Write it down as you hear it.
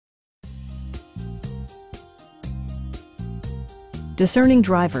Discerning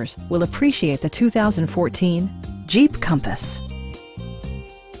drivers will appreciate the 2014 Jeep Compass.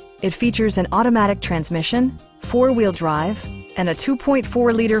 It features an automatic transmission, four-wheel drive, and a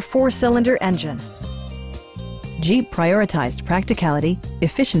 2.4-liter four-cylinder engine. Jeep prioritized practicality,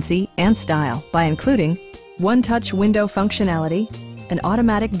 efficiency, and style by including one-touch window functionality, an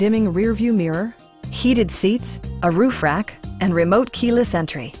automatic dimming rear-view mirror, heated seats, a roof rack, and remote keyless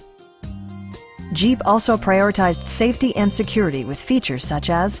entry. Jeep also prioritized safety and security with features such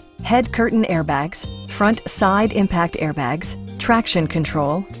as head curtain airbags, front side impact airbags, traction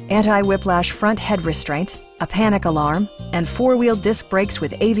control, anti-whiplash front head restraints, a panic alarm, and four-wheel disc brakes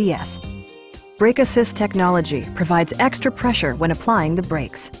with ABS. Brake Assist technology provides extra pressure when applying the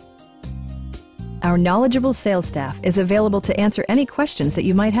brakes. Our knowledgeable sales staff is available to answer any questions that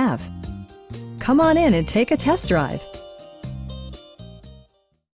you might have. Come on in and take a test drive.